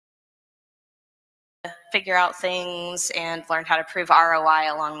figure out things and learned how to prove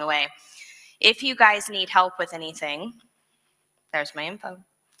ROI along the way. If you guys need help with anything, there's my info.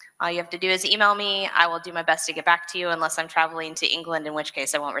 All you have to do is email me. I will do my best to get back to you unless I'm traveling to England, in which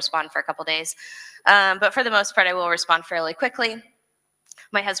case I won't respond for a couple days. But for the most part, I will respond fairly quickly.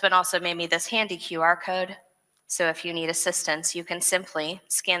 My husband also made me this handy QR code. So if you need assistance, you can simply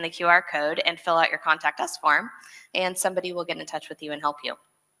scan the QR code and fill out your Contact Us form, and somebody will get in touch with you and help you.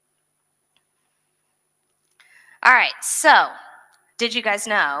 All right, so did you guys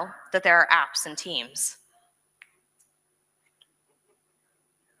know that there are apps in Teams?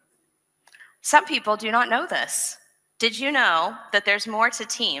 Some people do not know this. Did you know that there's more to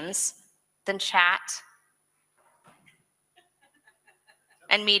Teams than chat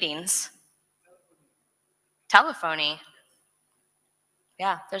and meetings? Telephony.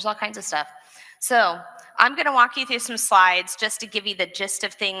 Yeah, there's all kinds of stuff. So I'm going to walk you through some slides just to give you the gist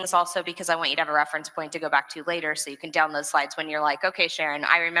of things, also because I want you to have a reference point to go back to later so you can download slides when you're like, okay, Sharon,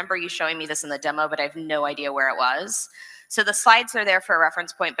 I remember you showing me this in the demo, but I have no idea where it was. So the slides are there for a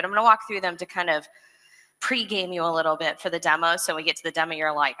reference point, but I'm going to walk through them to kind of pre-game you a little bit for the demo. So when we get to the demo,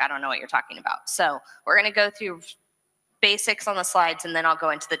 you're like, I don't know what you're talking about. So we're going to go through basics on the slides, and then I'll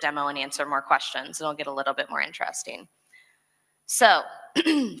go into the demo and answer more questions. It'll get a little bit more interesting. So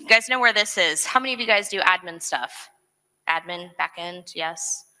you guys know where this is. How many of you guys do admin stuff? Admin, backend,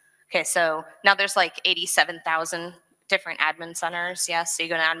 yes. Okay, so now there's like 87,000 different admin centers, yes? So you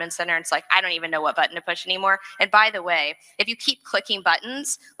go to an admin center, and it's like, I don't even know what button to push anymore. And by the way, if you keep clicking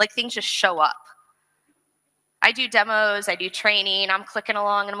buttons, like things just show up. I do demos, I do training, I'm clicking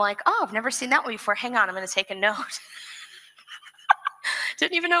along, and I'm like, oh, I've never seen that one before. Hang on, I'm gonna take a note.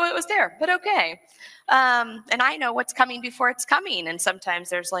 Didn't even know it was there, but okay. And I know what's coming before it's coming. And sometimes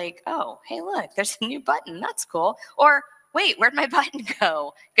there's like, oh, hey, look, there's a new button. That's cool. Or wait, where'd my button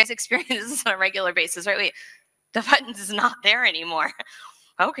go? You guys experience this on a regular basis, right? Wait, the button is not there anymore.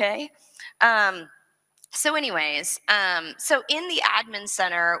 Okay. So anyways, so in the admin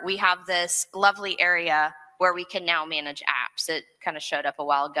center, we have this lovely area where we can now manage apps. It kind of showed up a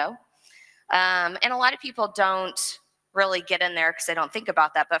while ago. And a lot of people don't really get in there because they don't think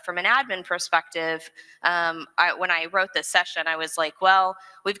about that. But from an admin perspective, when I wrote this session, I was like, well,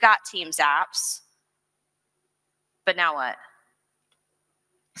 we've got Teams apps, but now what?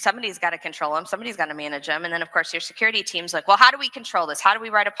 Somebody's got to control them. Somebody's got to manage them. And then, of course, your security team's like, well, how do we control this? How do we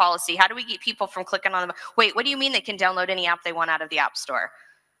write a policy? How do we get people from clicking on them? Wait, what do you mean they can download any app they want out of the App Store?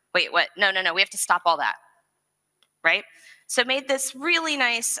 Wait, what? No. We have to stop all that, right? So made this really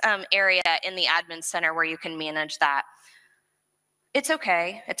nice area in the admin center where you can manage that. It's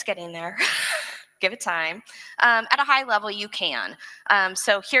okay. It's getting there. Give it time. At a high level, you can.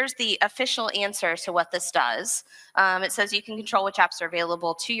 So here's the official answer to what this does. It says you can control which apps are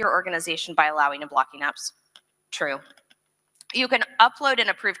available to your organization by allowing and blocking apps. True. You can upload and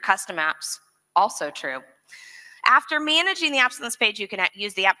approve custom apps. Also true. After managing the apps on this page, you can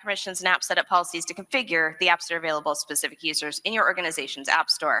use the app permissions and app setup policies to configure the apps that are available to specific users in your organization's app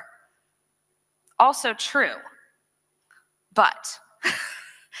store. Also true. But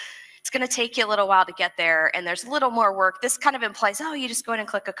it's going to take you a little while to get there, and there's a little more work. This kind of implies, oh, you just go in and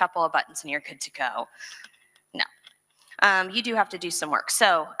click a couple of buttons and you're good to go. No, you do have to do some work.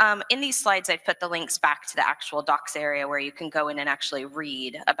 So in these slides, I've put the links back to the actual docs area where you can go in and actually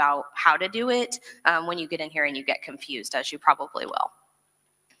read about how to do it when you get in here and you get confused, as you probably will.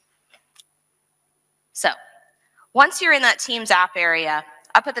 So once you're in that Teams app area,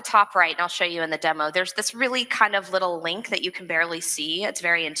 up at the top right, and I'll show you in the demo, there's this really kind of little link that you can barely see. It's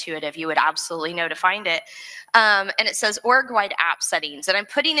very intuitive. You would absolutely know to find it. And it says org-wide app settings. And I'm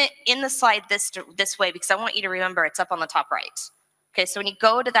putting it in the slide this way because I want you to remember it's up on the top right. Okay, so when you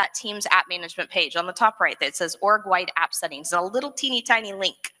go to that Teams app management page, on the top right, it says org-wide app settings, and a little teeny tiny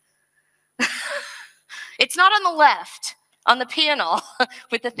link. It's not on the left. On the panel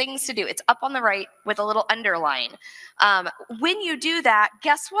with the things to do. It's up on the right with a little underline. When you do that,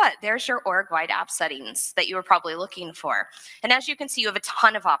 guess what? There's your org-wide app settings that you were probably looking for. And as you can see, you have a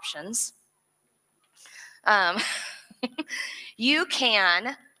ton of options. You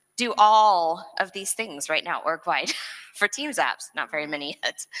can do all of these things right now, org-wide, for Teams apps. Not very many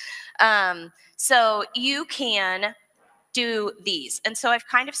yet. So you can do these. And so I've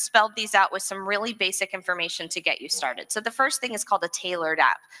kind of spelled these out with some really basic information to get you started. So the first thing is called a tailored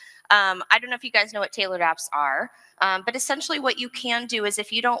app. I don't know if you guys know what tailored apps are, but essentially what you can do is if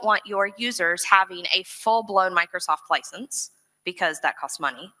you don't want your users having a full-blown Microsoft license, because that costs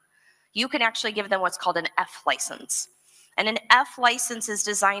money, you can actually give them what's called an F license. And an F license is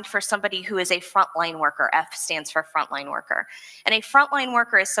designed for somebody who is a frontline worker. F stands for frontline worker. And a frontline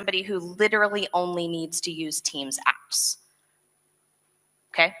worker is somebody who literally only needs to use Teams apps.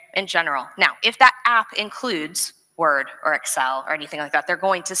 Okay, in general. Now, if that app includes Word or Excel or anything like that, they're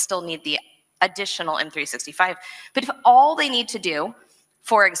going to still need the additional M365. But if all they need to do,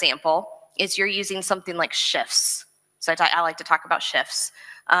 for example, is you're using something like shifts. So I like to talk about shifts.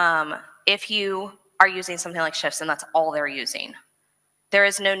 If you are using something like shifts and that's all they're using, there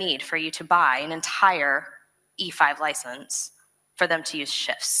is no need for you to buy an entire E5 license for them to use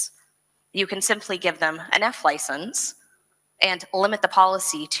shifts. You can simply give them an F license and limit the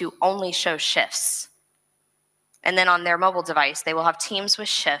policy to only show shifts. And then on their mobile device, they will have Teams with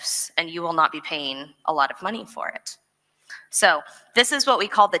shifts, and you will not be paying a lot of money for it. So this is what we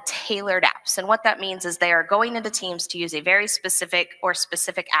call the tailored apps. And what that means is they are going into Teams to use a very specific or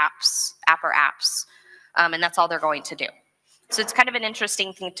specific app or apps. And that's all they're going to do. So it's kind of an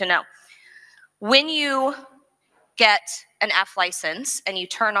interesting thing to know. When you get an F license and you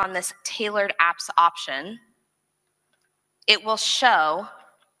turn on this tailored apps option, it will show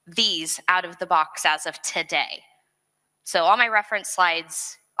these out of the box as of today. So all my reference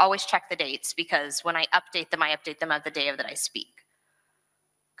slides, always check the dates, because when I update them at the day that I speak.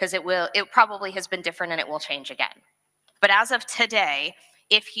 Because it probably has been different and it will change again. But as of today,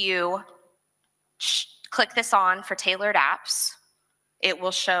 if you click this on for tailored apps, it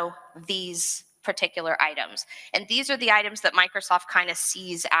will show these particular items. And these are the items that Microsoft kind of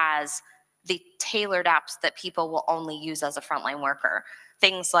sees as the tailored apps that people will only use as a frontline worker.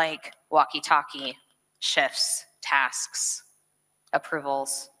 Things like walkie-talkie, shifts, tasks,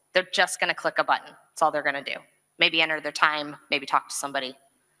 approvals. They're just going to click a button. That's all they're going to do. Maybe enter their time, maybe talk to somebody,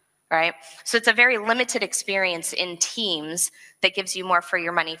 right? So it's a very limited experience in Teams that gives you more for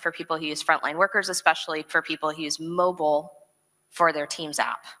your money for people who use frontline workers, especially for people who use mobile for their Teams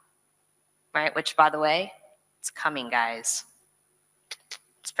app, right? Which, by the way, it's coming, guys.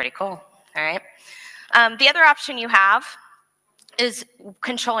 It's pretty cool, all right? The other option you have is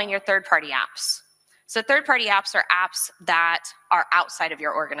controlling your third-party apps. So third-party apps are apps that are outside of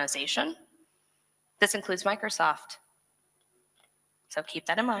your organization. This includes Microsoft. So keep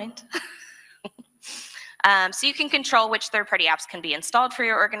that in mind. So you can control which third-party apps can be installed for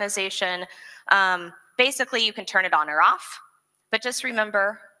your organization. Basically, you can turn it on or off. But just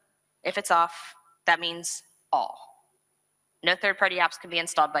remember, if it's off, that means all. No third-party apps can be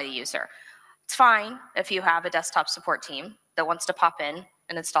installed by the user. It's fine if you have a desktop support team that wants to pop in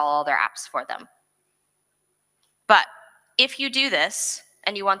and install all their apps for them. But if you do this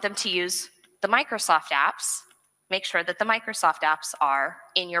and you want them to use the Microsoft apps, make sure that the Microsoft apps are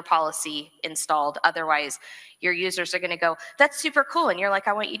in your policy installed. Otherwise, your users are going to go, that's super cool. And you're like,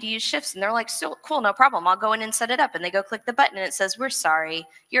 I want you to use shifts. And they're like, so cool, no problem. I'll go in and set it up. And they go click the button and it says, we're sorry,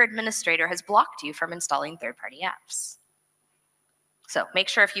 your administrator has blocked you from installing third-party apps. So make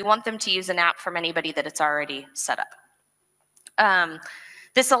sure if you want them to use an app from anybody that it's already set up.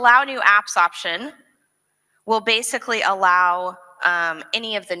 This allow new apps option will basically allow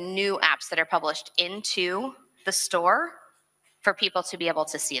any of the new apps that are published into the store for people to be able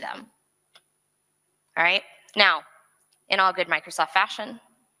to see them. All right? Now, in all good Microsoft fashion,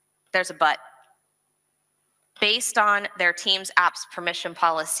 there's a but. Based on their Teams apps permission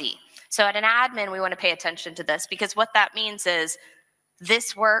policy. So at an admin, we want to pay attention to this, because what that means is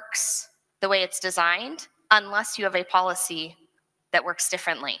this works the way it's designed unless you have a policy that works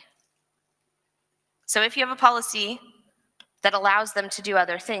differently. So if you have a policy that allows them to do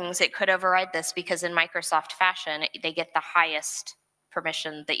other things, it could override this, because in Microsoft fashion, they get the highest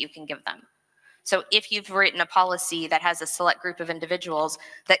permission that you can give them. So if you've written a policy that has a select group of individuals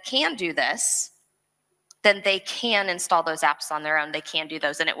that can do this, then they can install those apps on their own. They can do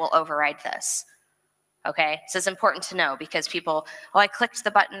those, and it will override this. Okay, so it's important to know, because people, oh, I clicked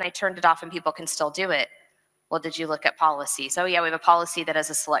the button, I turned it off, and people can still do it. Well, did you look at policy? So yeah, we have a policy that has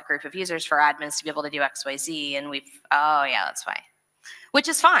a select group of users for admins to be able to do X, Y, Z, and oh yeah, that's fine. Which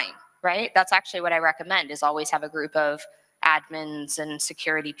is fine, right? That's actually what I recommend, is always have a group of admins and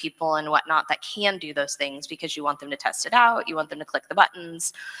security people and whatnot that can do those things, because you want them to test it out, you want them to click the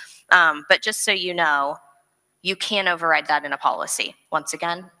buttons. But just so you know, you can override that in a policy. Once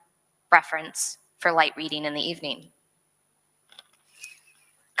again, reference for light reading in the evening.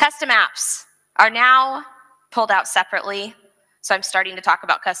 Custom apps are now pulled out separately. So I'm starting to talk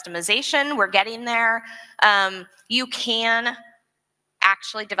about customization. We're getting there. You can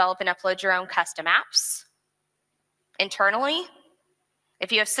actually develop and upload your own custom apps internally.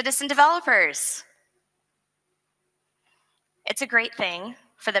 If you have citizen developers, it's a great thing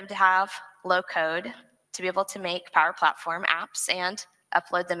for them to have low code to be able to make Power Platform apps and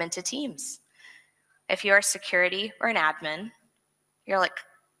upload them into Teams. If you're a security or an admin, you're like,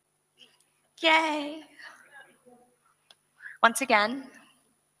 yay. Once again,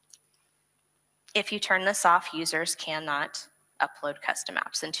 if you turn this off, users cannot upload custom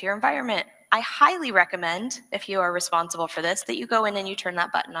apps into your environment. I highly recommend, if you are responsible for this, that you go in and you turn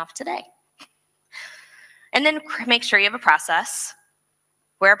that button off today. And then make sure you have a process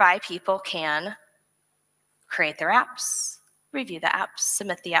whereby people can create their apps, review the apps,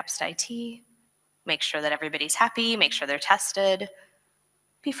 submit the apps to IT, make sure that everybody's happy, make sure they're tested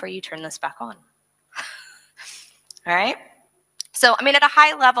before you turn this back on. All right? So, I mean, at a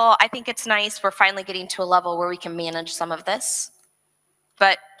high level, I think it's nice. We're finally getting to a level where we can manage some of this.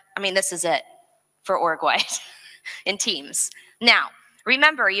 But, I mean, this is it for org-wide in Teams. Now,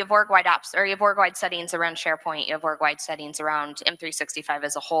 remember, you have org-wide apps, or you have org-wide settings around SharePoint. You have org-wide settings around M365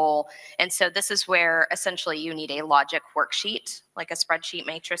 as a whole. And so this is where, essentially, you need a logic worksheet, like a spreadsheet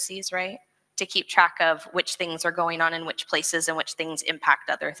matrices, right? To keep track of which things are going on in which places and which things impact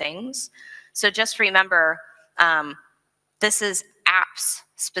other things. So just remember, this is apps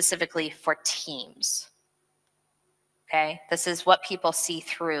specifically for Teams. Okay, this is what people see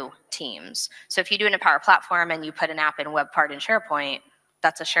through Teams. So if you do it in a Power Platform and you put an app in WebPart in SharePoint,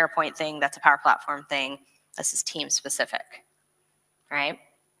 that's a SharePoint thing, that's a Power Platform thing. This is Teams specific, right?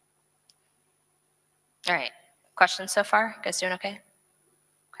 All right, questions so far? You guys doing okay?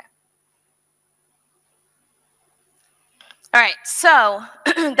 Okay. All right, so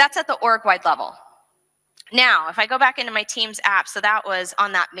that's at the org-wide level. Now, if I go back into my Teams app, so that was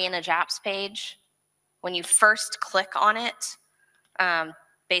on that Manage Apps page. When you first click on it,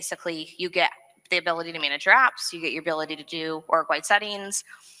 basically you get the ability to manage your apps, you get your ability to do org-wide settings.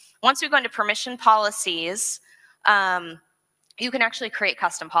 Once we go into permission policies, you can actually create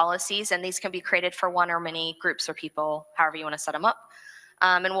custom policies, and these can be created for one or many groups or people, however you want to set them up.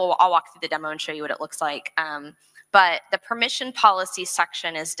 And I'll walk through the demo and show you what it looks like. But the permission policy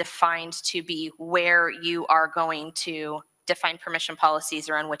section is defined to be where you are going to define permission policies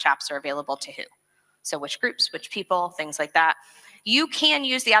around which apps are available to who. So which groups, which people, things like that. You can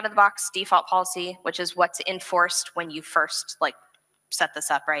use the out-of-the-box default policy, which is what's enforced when you first set this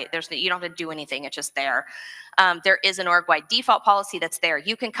up, right? You don't have to do anything, it's just there. There is an org-wide default policy that's there.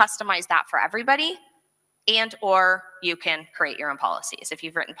 You can customize that for everybody, and or you can create your own policies. If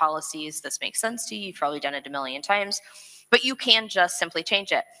you've written policies, this makes sense to you. You've probably done it a million times, but you can just simply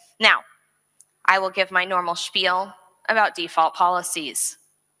change it. Now, I will give my normal spiel about default policies.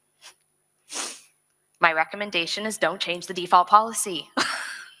 My recommendation is don't change the default policy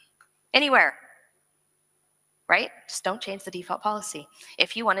anywhere, right? Just don't change the default policy.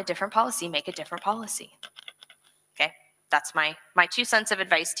 If you want a different policy, make a different policy. Okay, that's my 2 cents of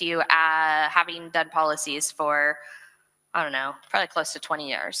advice to you, having done policies for, I don't know, probably close to 20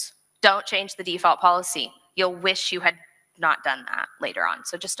 years. Don't change the default policy. You'll wish you had not done that later on,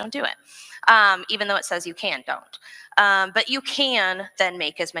 so just don't do it. Even though it says you can, don't. But you can then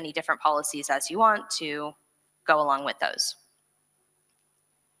make as many different policies as you want to go along with those.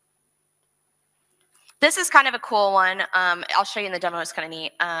 This is kind of a cool one. I'll show you in the demo, it's kind of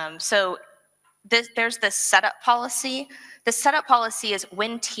neat. So there's this setup policy. The setup policy is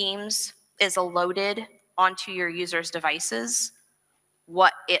when Teams is loaded onto your users' devices,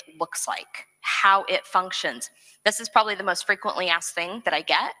 what it looks like, how it functions. This is probably the most frequently asked thing that I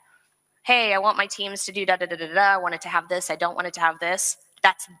get. Hey, I want my Teams to do da-da-da-da-da, I want it to have this, I don't want it to have this.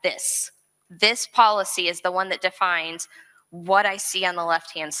 That's this. This policy is the one that defines what I see on the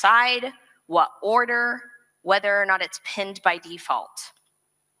left-hand side, what order, whether or not it's pinned by default.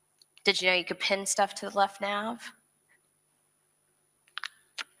 Did you know you could pin stuff to the left nav?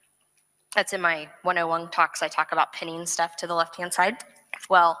 That's in my 101 talks. I talk about pinning stuff to the left-hand side.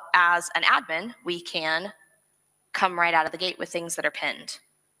 Well, as an admin, we can come right out of the gate with things that are pinned.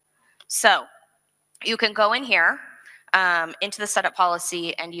 So you can go in here into the setup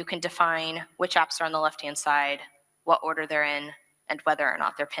policy, and you can define which apps are on the left-hand side, what order they're in, and whether or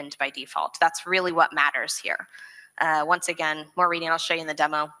not they're pinned by default. That's really what matters here. Once again, more reading I'll show you in the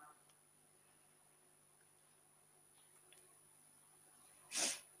demo.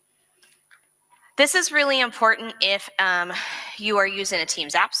 This is really important if you are using a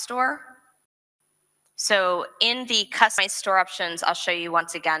Teams app store. So in the customized store options, I'll show you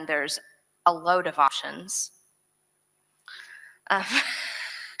once again, there's a load of options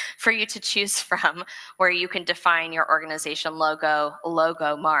for you to choose from, where you can define your organization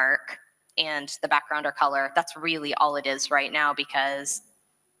logo mark, and the background or color. That's really all it is right now, because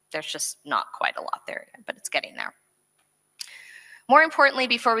there's just not quite a lot there, but it's getting there. More importantly,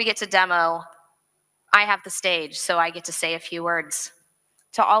 before we get to demo, I have the stage, so I get to say a few words.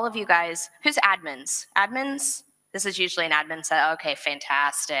 To all of you guys, who's admins? Admins? This is usually an admin set. Okay,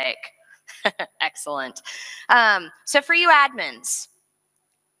 fantastic. Excellent. So for you admins,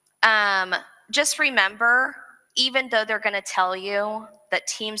 just remember, even though they're going to tell you that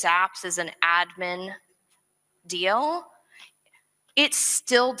Teams Apps is an admin deal, it's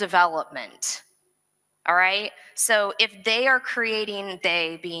still development. All right. So if they are creating,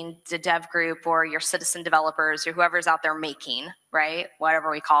 they being the dev group or your citizen developers or whoever's out there making, right?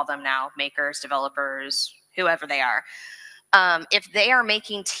 Whatever we call them now, makers, developers, whoever they are. If they are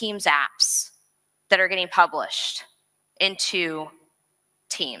making Teams apps that are getting published into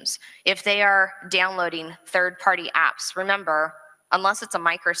Teams, if they are downloading third-party apps, remember, unless it's a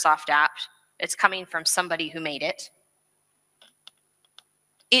Microsoft app, it's coming from somebody who made it.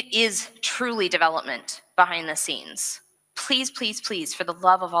 It is truly development behind the scenes. Please, please, please, for the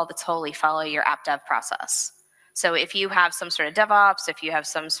love of all that's holy, follow your app dev process. So if you have some sort of DevOps, if you have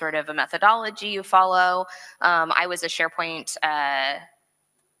some sort of a methodology you follow, I was a SharePoint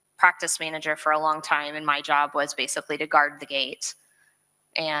practice manager for a long time, and my job was basically to guard the gate.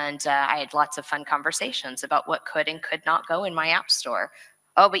 And I had lots of fun conversations about what could and could not go in my app store.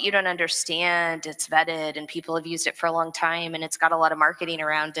 Oh, but you don't understand, it's vetted and people have used it for a long time and it's got a lot of marketing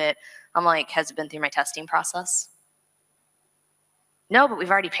around it. I'm like, has it been through my testing process? No, but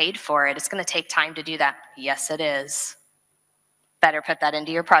we've already paid for it. It's going to take time to do that. Yes, it is. Better put that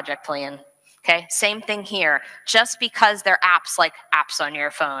into your project plan. Okay, same thing here. Just because they're apps like apps on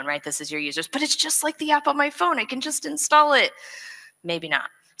your phone, right? This is your users, but it's just like the app on my phone. I can just install it. Maybe not.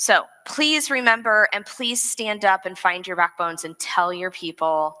 So please remember and please stand up and find your backbones and tell your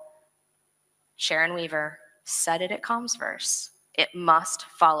people, Sharon Weaver said it at Commsverse, it must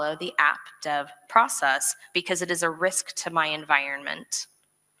follow the app dev process because it is a risk to my environment.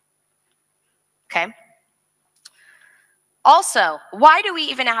 Okay. Also, why do we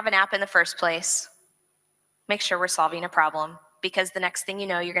even have an app in the first place? Make sure we're solving a problem, because the next thing you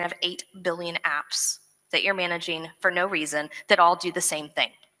know, you're going to have 8 billion apps that you're managing for no reason that all do the same thing.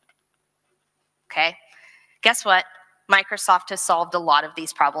 Okay? Guess what? Microsoft has solved a lot of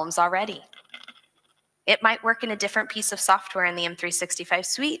these problems already. It might work in a different piece of software in the M365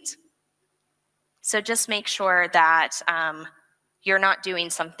 suite. So just make sure that you're not doing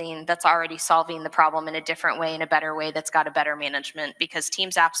something that's already solving the problem in a different way, in a better way, that's got a better management, because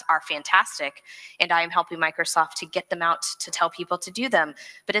Teams apps are fantastic, and I am helping Microsoft to get them out to tell people to do them.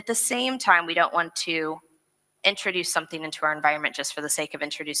 But at the same time, we don't want to introduce something into our environment just for the sake of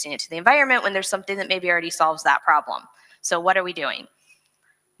introducing it to the environment when there's something that maybe already solves that problem. So what are we doing?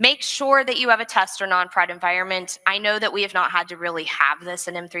 Make sure that you have a test or non-prod environment. I know that we have not had to really have this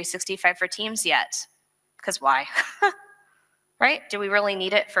in M365 for Teams yet, because why? Right? Do we really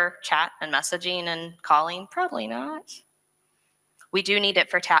need it for chat and messaging and calling? Probably not. We do need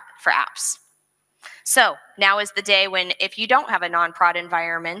it for apps. So now is the day when, if you don't have a non-prod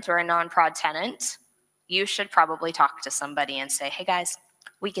environment or a non-prod tenant, you should probably talk to somebody and say, hey guys,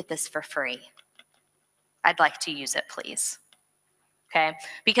 we get this for free. I'd like to use it, please. Okay?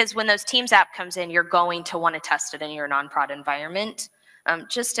 Because when those Teams app comes in, you're going to want to test it in your non-prod environment.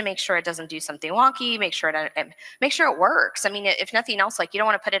 Just to make sure it doesn't do something wonky, make sure it works. I mean, if nothing else, like, you don't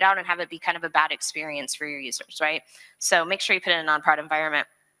want to put it out and have it be kind of a bad experience for your users, right? So make sure you put it in a non-prod environment.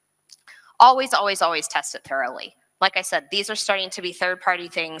 Always, always, always test it thoroughly. Like I said, these are starting to be third-party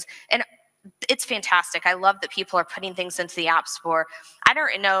things, and it's fantastic. I love that people are putting things into the App Store. I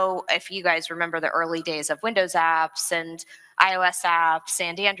don't know if you guys remember the early days of Windows apps and iOS apps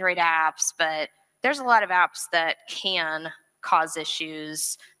and Android apps, but there's a lot of apps that can cause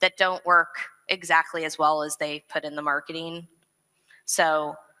issues that don't work exactly as well as they put in the marketing.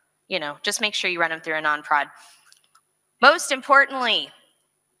 So, you know, just make sure you run them through a non-prod. Most importantly,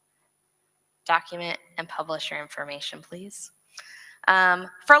 document and publish your information, please.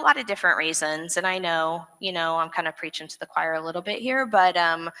 For a lot of different reasons, and I know, you know, I'm kind of preaching to the choir a little bit here, but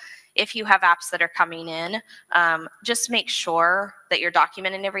if you have apps that are coming in, just make sure that you're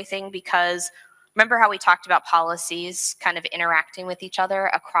documenting everything, because remember how we talked about policies kind of interacting with each other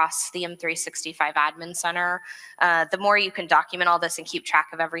across the M365 Admin Center? The more you can document all this and keep track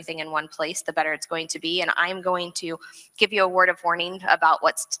of everything in one place, the better it's going to be. And I'm going to give you a word of warning about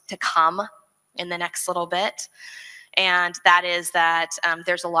what's to come in the next little bit. And that is that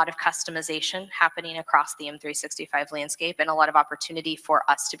there's a lot of customization happening across the M365 landscape, and a lot of opportunity for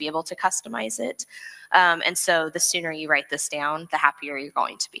us to be able to customize it. And so the sooner you write this down, the happier you're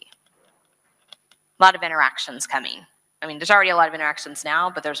going to be. A lot of interactions coming. I mean, there's already a lot of interactions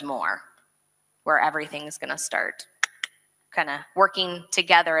now, but there's more, where everything is going to start kind of working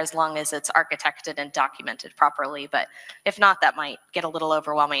together as long as it's architected and documented properly. But if not, that might get a little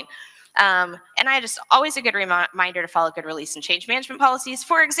overwhelming. And always a good reminder to follow good release and change management policies.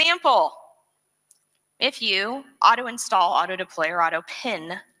 For example, if you auto-install, auto-deploy, or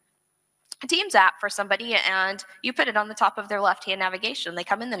auto-pin a Teams app for somebody and you put it on the top of their left-hand navigation, they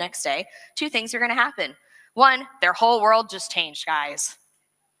come in the next day, 2 things are going to happen. 1, their whole world just changed, guys.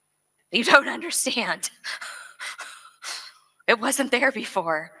 You don't understand. It wasn't there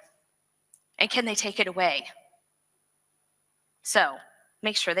before. And can they take it away? So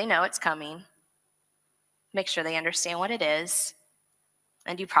make sure they know it's coming. Make sure they understand what it is.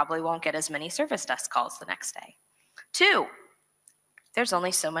 And you probably won't get as many service desk calls the next day. 2, there's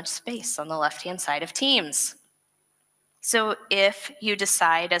only so much space on the left-hand side of Teams. So if you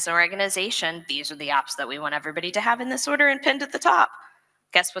decide as an organization, these are the apps that we want everybody to have in this order and pinned at the top,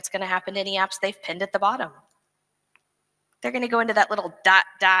 guess what's going to happen to any apps they've pinned at the bottom? They're going to go into that little ...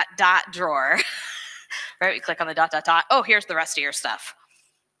 drawer. Right? We click on the ... Oh, here's the rest of your stuff.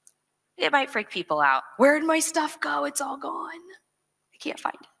 It might freak people out. Where'd my stuff go? It's all gone. I can't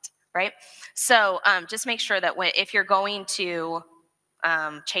find it. Right? So just make sure that if you're going to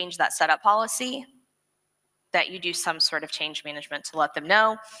change that setup policy, that you do some sort of change management to let them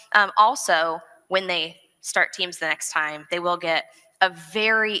know. Also, when they start Teams the next time, they will get a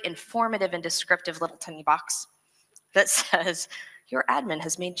very informative and descriptive little tiny box that says, your admin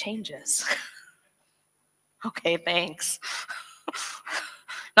has made changes. Okay, thanks.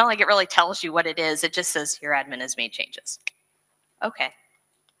 Not like it really tells you what it is. It just says, your admin has made changes. Okay.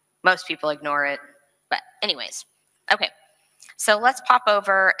 Most people ignore it. But anyways, okay. So let's pop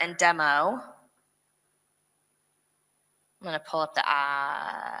over and demo. I'm going to pull up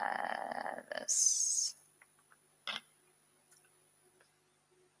this.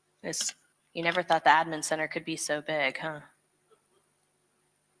 You never thought the admin center could be so big, huh?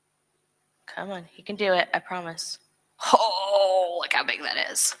 Come on, you can do it, I promise. Oh, look how big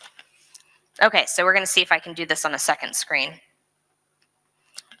that is. Okay, so we're going to see if I can do this on a second screen.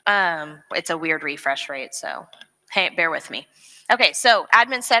 It's a weird refresh rate, so hey, bear with me. Okay, so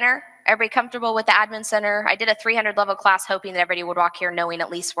admin center. Everybody comfortable with the admin center? I did a 300 level class hoping that everybody would walk here knowing at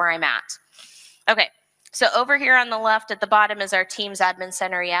least where I'm at. Okay, so over here on the left at the bottom is our Teams admin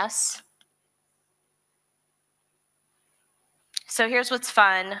center, yes? So here's what's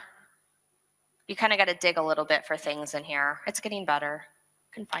fun. You kind of got to dig a little bit for things in here. It's getting better.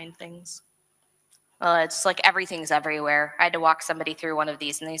 You can find things. Well, it's like everything's everywhere. I had to walk somebody through one of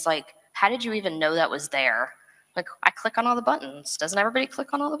these, and he's like, how did you even know that was there? Like, I click on all the buttons. Doesn't everybody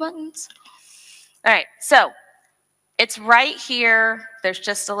click on all the buttons? All right, so it's right here. There's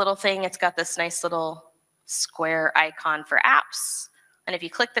just a little thing. It's got this nice little square icon for apps. And if you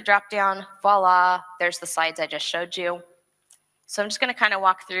click the drop down, voila, there's the slides I just showed you. So I'm just going to kind of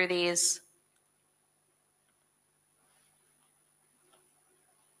walk through these.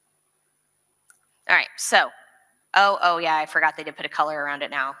 All right, so, oh yeah, I forgot they did put a color around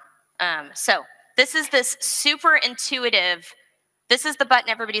it now. So this is this super intuitive, this is the button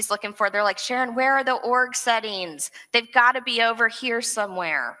everybody's looking for. They're like, Sharon, where are the org settings? They've got to be over here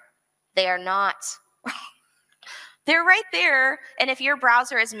somewhere. They are not. They're right there, and if your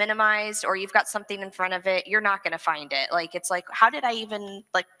browser is minimized or you've got something in front of it, you're not going to find it. Like, it's like, how did I even,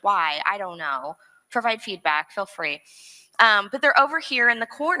 like, why? I don't know. Provide feedback, feel free. But they're over here in the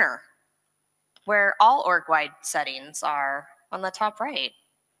corner where all org-wide settings are on the top right.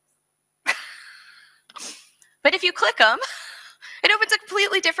 But if you click them, it opens a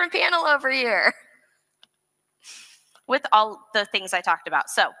completely different panel over here with all the things I talked about.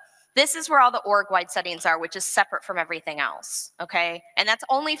 So this is where all the org-wide settings are, which is separate from everything else, okay? And that's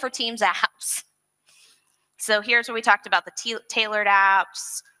only for Teams apps. So here's where we talked about the tailored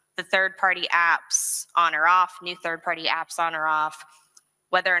apps, the third-party apps on or off, new third-party apps on or off,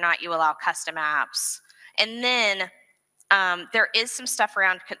 whether or not you allow custom apps. And then there is some stuff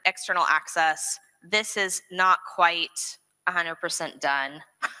around external access. This is not quite 100% done.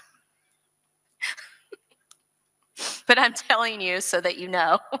 But I'm telling you so that you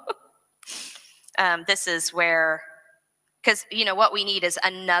know. This is where, because you know what we need is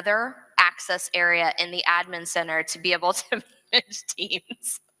another access area in the admin center to be able to manage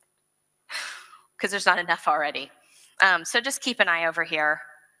Teams. Because there's not enough already. So just keep an eye over here.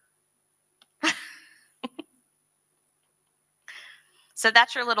 So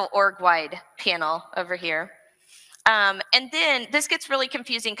that's your little org-wide panel over here. And then this gets really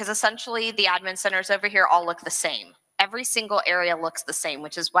confusing because essentially the admin centers over here all look the same. Every single area looks the same,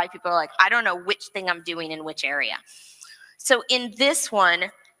 which is why people are like, I don't know which thing I'm doing in which area. So in this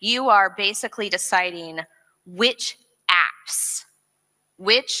one, you are basically deciding which apps.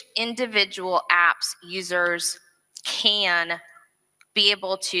 Which individual apps users can be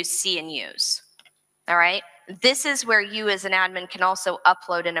able to see and use. All right? This is where you as an admin can also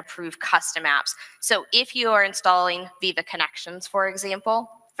upload and approve custom apps. So if you are installing Viva Connections, for example,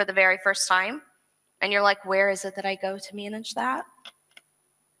 for the very first time, and you're like, where is it that I go to manage that?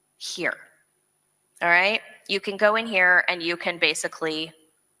 Here. All right? You can go in here and you can basically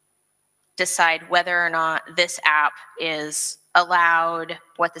decide whether or not this app is allowed,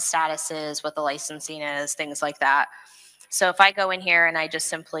 what the status is, what the licensing is, things like that. So if I go in here and I just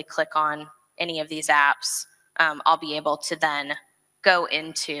simply click on any of these apps, I'll be able to then go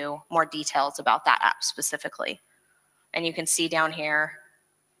into more details about that app specifically. And you can see down here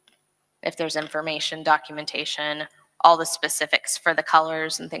if there's information, documentation, all the specifics for the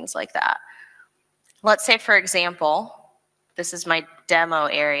colors and things like that. Let's say, for example, this is my demo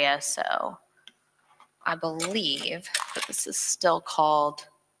area, so I believe that this is still called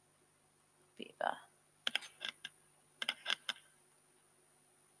Viva.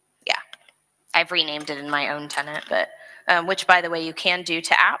 Yeah, I've renamed it in my own tenant, but which, by the way, you can do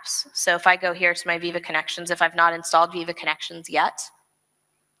to apps. So if I go here to my Viva Connections, if I've not installed Viva Connections yet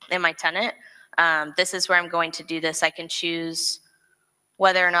in my tenant, this is where I'm going to do this. I can choose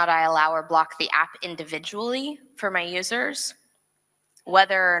whether or not I allow or block the app individually for my users,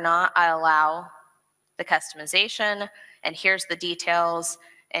 whether or not I allow the customization, and here's the details,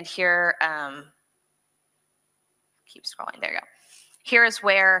 and here, keep scrolling, there you go. Here is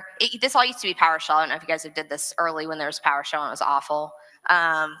where, this all used to be PowerShell. I don't know if you guys did this early when there was PowerShell and it was awful,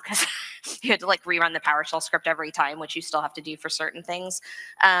 because you had to like rerun the PowerShell script every time, which you still have to do for certain things.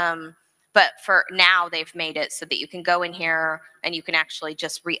 But for now, they've made it so that you can go in here and you can actually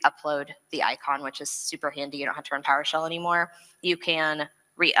just re-upload the icon, which is super handy. You don't have to run PowerShell anymore. You can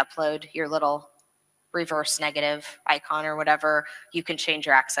re-upload your little reverse negative icon or whatever. You can change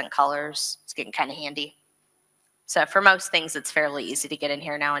your accent colors. It's getting kind of handy. So for most things, it's fairly easy to get in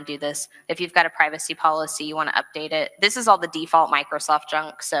here now and do this. If you've got a privacy policy, you want to update it. This is all the default Microsoft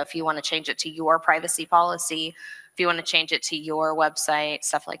junk. So if you want to change it to your privacy policy, if you want to change it to your website,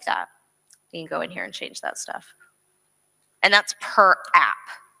 stuff like that, you can go in here and change that stuff. And that's per app,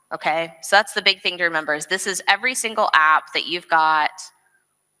 okay? So that's the big thing to remember is this is every single app that you've got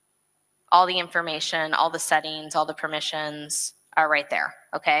all the information, all the settings, all the permissions are right there,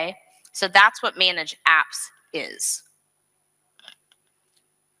 okay? So that's what Manage Apps is.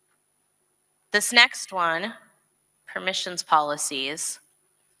 This next one, permissions policies.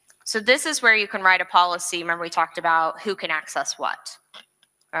 So this is where you can write a policy. Remember we talked about who can access what,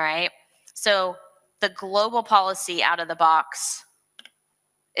 all right? So the global policy out of the box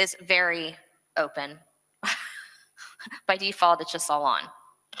is very open. By default, it's just all on,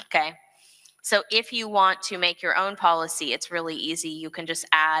 okay? So if you want to make your own policy, it's really easy. You can just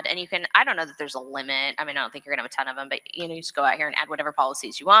add, and you can, I don't know that there's a limit. I mean, I don't think you're gonna have a ton of them, but you know, you just go out here and add whatever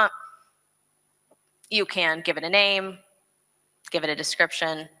policies you want. You can give it a name, give it a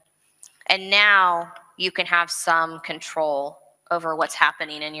description, and now you can have some control over what's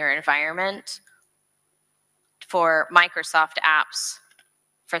happening in your environment for Microsoft apps,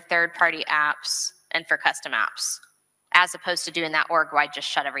 for third-party apps, and for custom apps, as opposed to doing that org-wide, just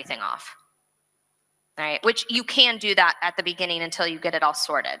shut everything off. All right, which you can do that at the beginning until you get it all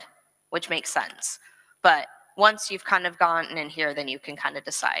sorted, which makes sense. But once you've kind of gotten in here, then you can kind of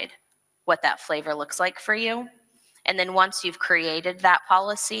decide what that flavor looks like for you. And then once you've created that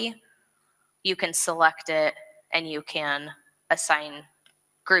policy, you can select it and you can assign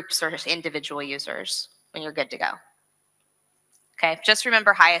groups or individual users when you're good to go. Okay, just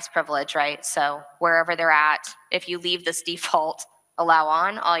remember highest privilege, right? So wherever they're at, if you leave this default allow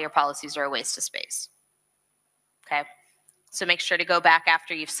on, all your policies are a waste of space. Okay, so make sure to go back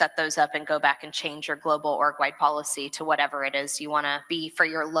after you've set those up and go back and change your global org-wide policy to whatever it is you want to be for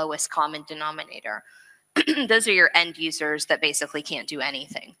your lowest common denominator. Those are your end users that basically can't do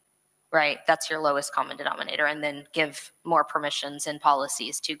anything, right? That's your lowest common denominator, and then give more permissions and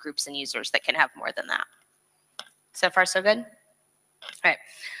policies to groups and users that can have more than that. So far, so good? All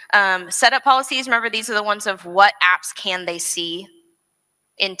right. Setup policies, remember these are the ones of what apps can they see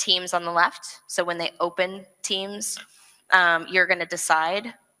in Teams on the left. So when they open Teams, you're going to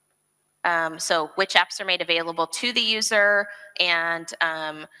decide. So which apps are made available to the user, and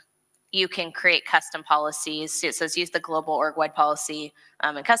you can create custom policies. So it says use the global org-wide policy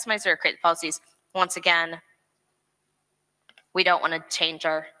and customize or create policies. Once again, we don't want to change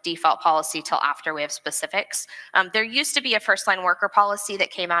our default policy till after we have specifics. There used to be a first-line worker policy that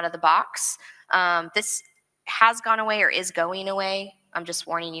came out of the box. This has gone away or is going away. I'm just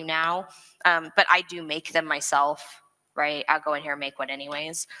warning you now. But I do make them myself. right? I'll go in here and make one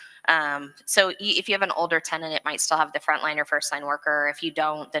anyways. So if you have an older tenant, it might still have the frontline or first line worker. If you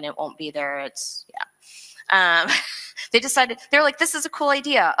don't, then it won't be there. It's, yeah. They decided, they're like, this is a cool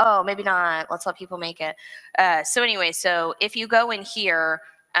idea. Oh, maybe not. Let's let people make it. So anyway, so if you go in here,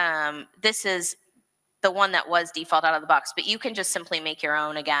 this is the one that was default out of the box, but you can just simply make your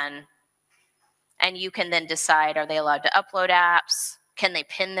own again. And you can then decide, are they allowed to upload apps? Can they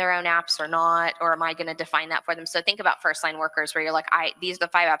pin their own apps or not? Or am I going to define that for them? So think about first line workers where you're like, these are the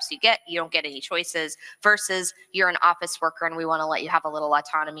 5 apps you get. You don't get any choices versus you're an office worker and we want to let you have a little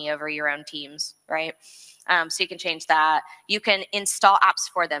autonomy over your own teams, right? So you can change that. You can install apps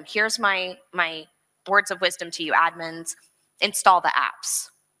for them. Here's my words of wisdom to you admins. Install the apps.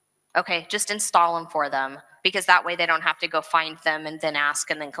 Okay, just install them for them because that way they don't have to go find them and then ask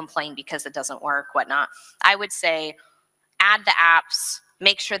and then complain because it doesn't work, whatnot. I would say add the apps,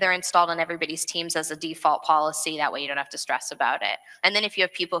 make sure they're installed on everybody's teams as a default policy. That way you don't have to stress about it. And then if you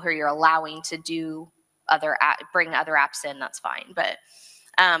have people who you're allowing to do bring other apps in, that's fine. But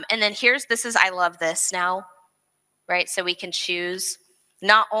and then I love this now, right? So we can choose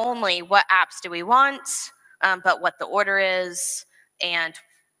not only what apps do we want, but what the order is, and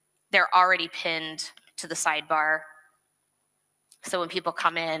they're already pinned to the sidebar. So when people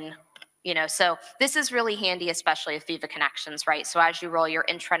come in, so this is really handy, especially with Viva Connections, right? So as you roll your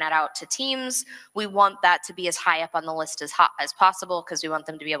intranet out to teams, we want that to be as high up on the list as possible because we want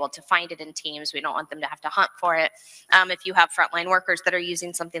them to be able to find it in teams. We don't want them to have to hunt for it. If you have frontline workers that are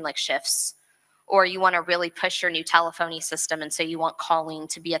using something like shifts, or you want to really push your new telephony system and so you want calling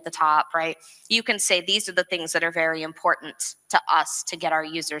to be at the top, right? You can say these are the things that are very important to us to get our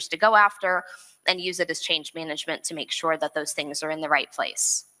users to go after and use it as change management to make sure that those things are in the right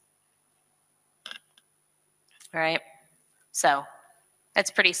place. All right, so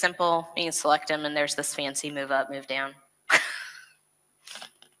it's pretty simple. You can select them and there's this fancy move up, move down.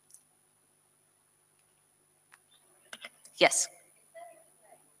 Yes.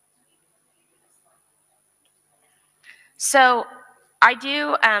 So I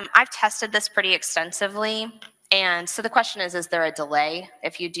do, I've tested this pretty extensively. And so the question is there a delay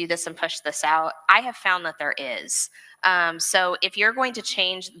if you do this and push this out? I have found that there is. So if you're going to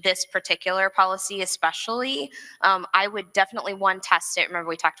change this particular policy especially, I would definitely, test it. Remember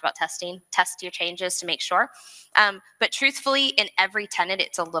we talked about testing? Test your changes to make sure. But truthfully, in every tenant,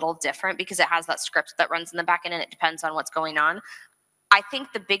 it's a little different because it has that script that runs in the back end and it depends on what's going on. I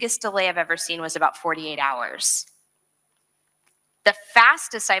think the biggest delay I've ever seen was about 48 hours. The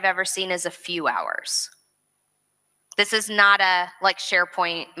fastest I've ever seen is a few hours. This is not like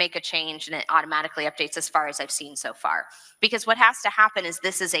SharePoint, make a change and it automatically updates as far as I've seen so far. Because what has to happen is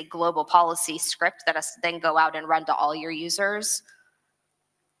this is a global policy script that has to then go out and run to all your users.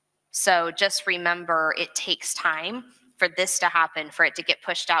 So just remember it takes time for this to happen, for it to get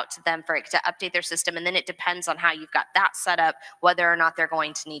pushed out to them, for it to update their system. And then it depends on how you've got that set up, whether or not they're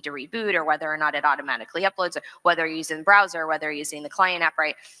going to need to reboot or whether or not it automatically uploads, or whether you're using the browser, or whether you're using the client app,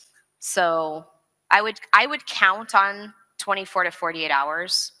 right? So I would count on 24 to 48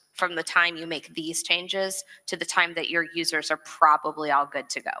 hours from the time you make these changes to the time that your users are probably all good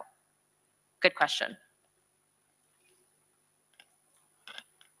to go. Good question.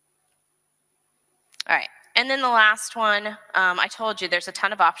 All right. And then the last one, I told you there's a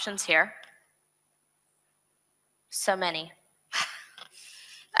ton of options here. So many.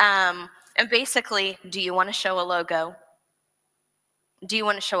 And basically, do you want to show a logo? Do you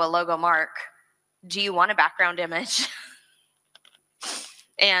want to show a logo mark? Do you want a background image?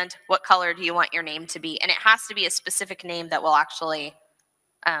 And what color do you want your name to be? And it has to be a specific name that will actually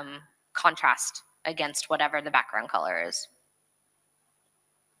contrast against whatever the background color is.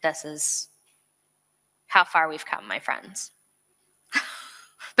 This is how far we've come, my friends.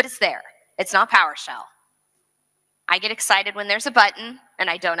 But it's there. It's not PowerShell. I get excited when there's a button and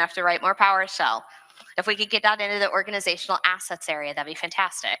I don't have to write more PowerShell. If we could get that into the organizational assets area, that'd be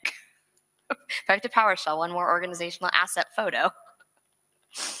fantastic. If I have to PowerShell one more organizational asset photo. All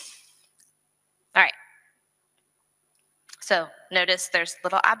right. So notice there's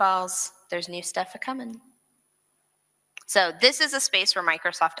little eyeballs. There's new stuff coming. So this is a space where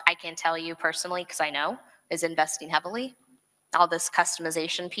Microsoft, I can tell you personally, because I know, is investing heavily. All this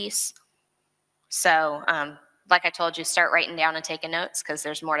customization piece. So like I told you, start writing down and taking notes because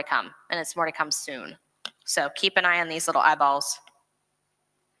there's more to come. And it's more to come soon. So keep an eye on these little eyeballs.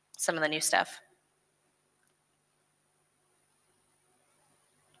 Some of the new stuff.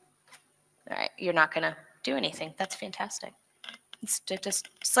 All right, you're not going to do anything. That's fantastic. It's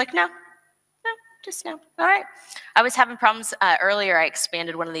like, no, just no. All right. I was having problems earlier. I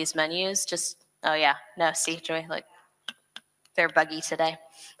expanded one of these menus. Oh yeah, no, see, Joy, like, They're buggy today.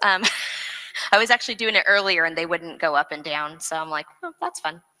 I was actually doing it earlier and they wouldn't go up and down. So I'm like, oh, that's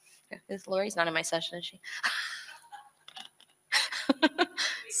fun. Lori's not in my session, is she?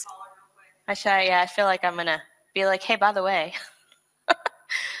 I feel like I'm going to be like, hey, by the way,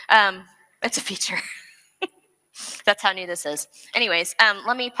 it's a feature. That's how new this is. Anyways,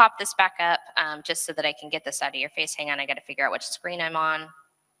 let me pop this back up just so that I can get this out of your face. Hang on, I got to figure out which screen I'm on.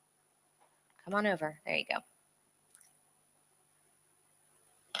 Come on over. There you go.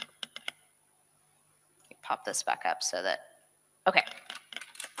 Pop this back up so that, okay.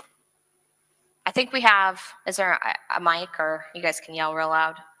 I think we have, is there a mic or you guys can yell real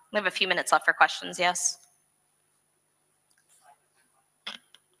loud? We have a few minutes left for questions, yes?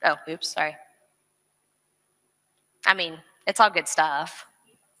 Oh, oops, sorry. I mean, it's all good stuff.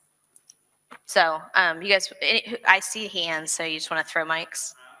 So, you guys, I see hands, so you just want to throw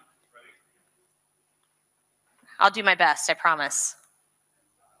mics? I'll do my best, I promise.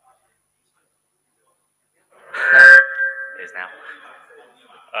 No. It is now.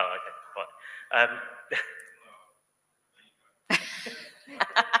 Oh, okay. A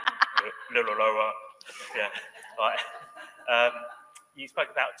little lower. Yeah. Right. You spoke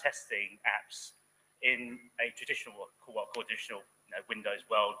about testing apps in a traditional, what we call traditional, Windows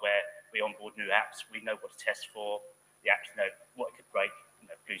world, where we onboard new apps. We know what to test for. The apps know what it could break.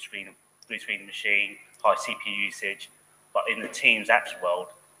 Blue screen machine, high CPU usage. But in the Teams apps world,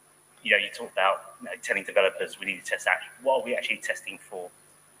 you talk about telling developers we need to test apps. What are we actually testing for?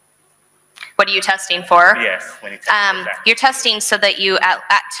 What are you testing for? Yes, when you're testing you're testing so that you,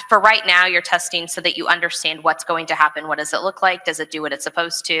 for right now, you're testing so that you understand what's going to happen. What does it look like? Does it do what it's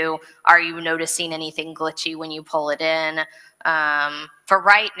supposed to? Are you noticing anything glitchy when you pull it in? For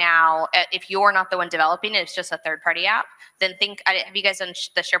right now, if you're not the one developing it, it's just a third-party app, then think, have you guys done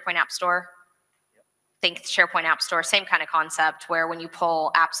the SharePoint App Store? Think SharePoint App Store, same kind of concept where when you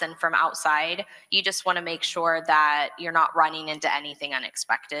pull apps in from outside, you just want to make sure that you're not running into anything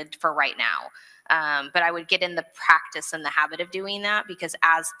unexpected for right now. But I would get in the practice and the habit of doing that, because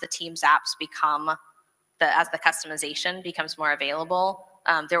as the Teams apps become, as the customization becomes more available,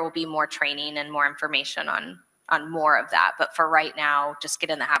 there will be more training and more information on more of that. But for right now, just get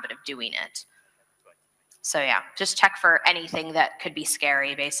in the habit of doing it. So yeah, just check for anything that could be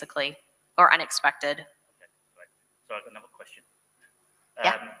scary, basically. Or unexpected. Okay, right. So I've got another question.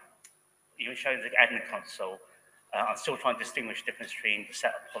 Yeah. You were showing the admin console. I'm still trying to distinguish the difference between the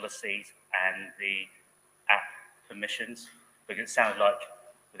setup policies and the app permissions, because it sounds like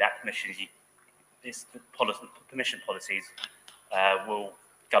with app permissions, permission policies will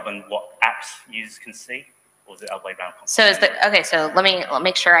govern what apps users can see, or is it other way around? So okay? So let me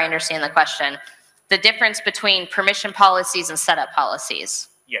make sure I understand the question. The difference between permission policies and setup policies.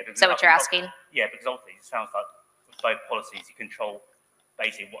 Yeah, is that what you're asking? Yeah, because ultimately it sounds like with both policies you control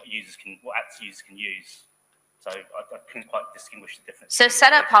basically what apps users can use. So I couldn't quite distinguish the difference. So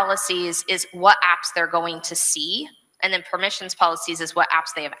setup policies is what apps they're going to see, and then permissions policies is what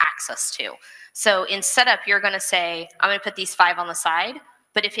apps they have access to. So in setup, you're going to say, I'm going to put these 5 on the side,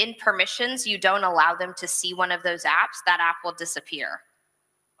 but if in permissions you don't allow them to see one of those apps, that app will disappear.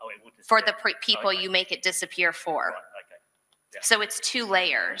 Oh, it will disappear. For the people you make it disappear for. Right, okay. Yeah. So it's 2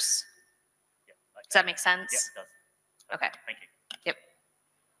 layers. Yeah, okay. Does that make sense? Yeah, it does. Okay. Thank you. Yep.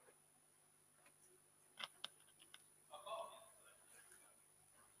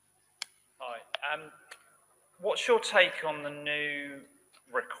 Hi. What's your take on the new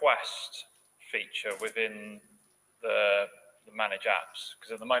request feature within the manage apps?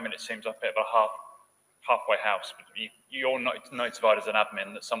 Because at the moment it seems like a bit of a halfway house. You're not notified as an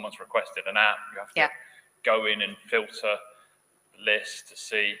admin that someone's requested an app. You have to go in and filter the list to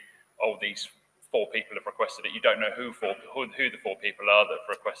see, oh, these 4 people have requested it. You don't know who the 4 people are that have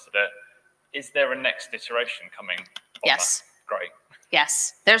requested it. Is there a next iteration coming? Yes. That? Great.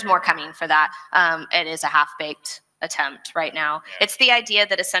 Yes, there's more coming for that. It is a half-baked attempt right now. Yeah. It's the idea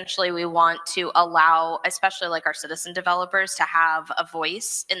that essentially we want to allow, especially like our citizen developers, to have a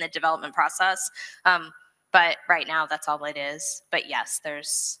voice in the development process. But right now, that's all it is. But yes,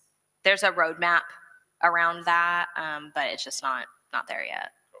 there's a roadmap around that, but it's just not there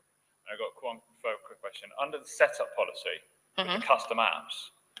yet. Cool. I got one further quick question. Under the setup policy with the custom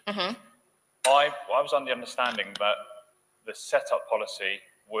apps, I was under the understanding that the setup policy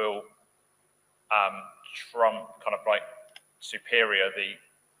will trump kind of like superior the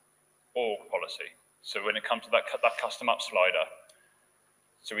org policy. So when it comes to that custom app slider,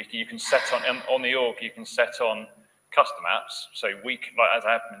 so you can set on the org, you can set on custom apps. So we can, like as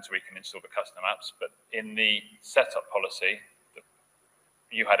admins, we can install the custom apps, but in the setup policy,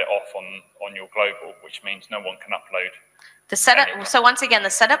 you had it off on your global, which means no one can upload. The setup, so once again, the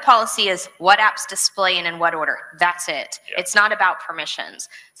setup policy is what apps display and in what order. That's it. Yeah. It's not about permissions.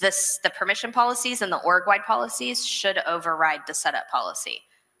 The permission policies and the org-wide policies should override the setup policy.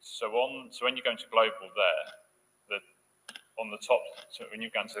 So when you go into global there, on the top, so when you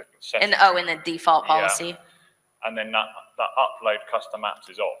go into settings. In the default policy. Yeah, and then that upload custom apps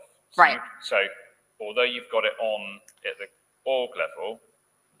is off. So right. So although you've got it on at the org level,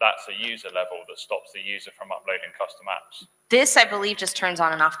 that's a user level that stops the user from uploading custom apps. This, I believe, just turns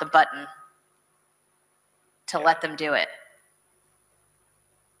on and off the button to let them do it.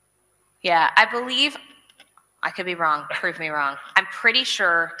 Yeah, I believe, I could be wrong, prove me wrong. I'm pretty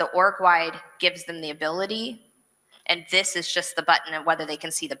sure the org-wide gives them the ability, and this is just the button and whether they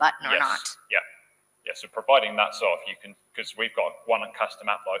can see the button or not. Yeah. Yeah, so providing that's off, you can, because we've got one custom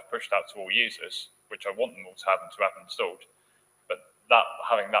app that I've pushed out to all users, which I want them all to have installed. But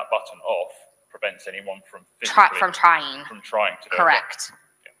having that button off prevents anyone from trying to do it. Correct.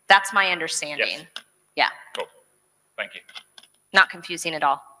 Yeah. That's my understanding. Yes. Yeah. Cool. Thank you. Not confusing at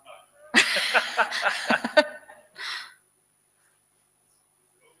all.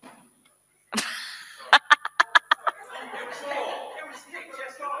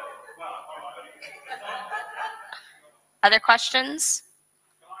 Other questions?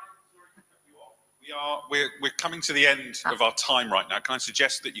 We're coming to the end of our time right now. Can I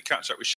suggest that you catch up with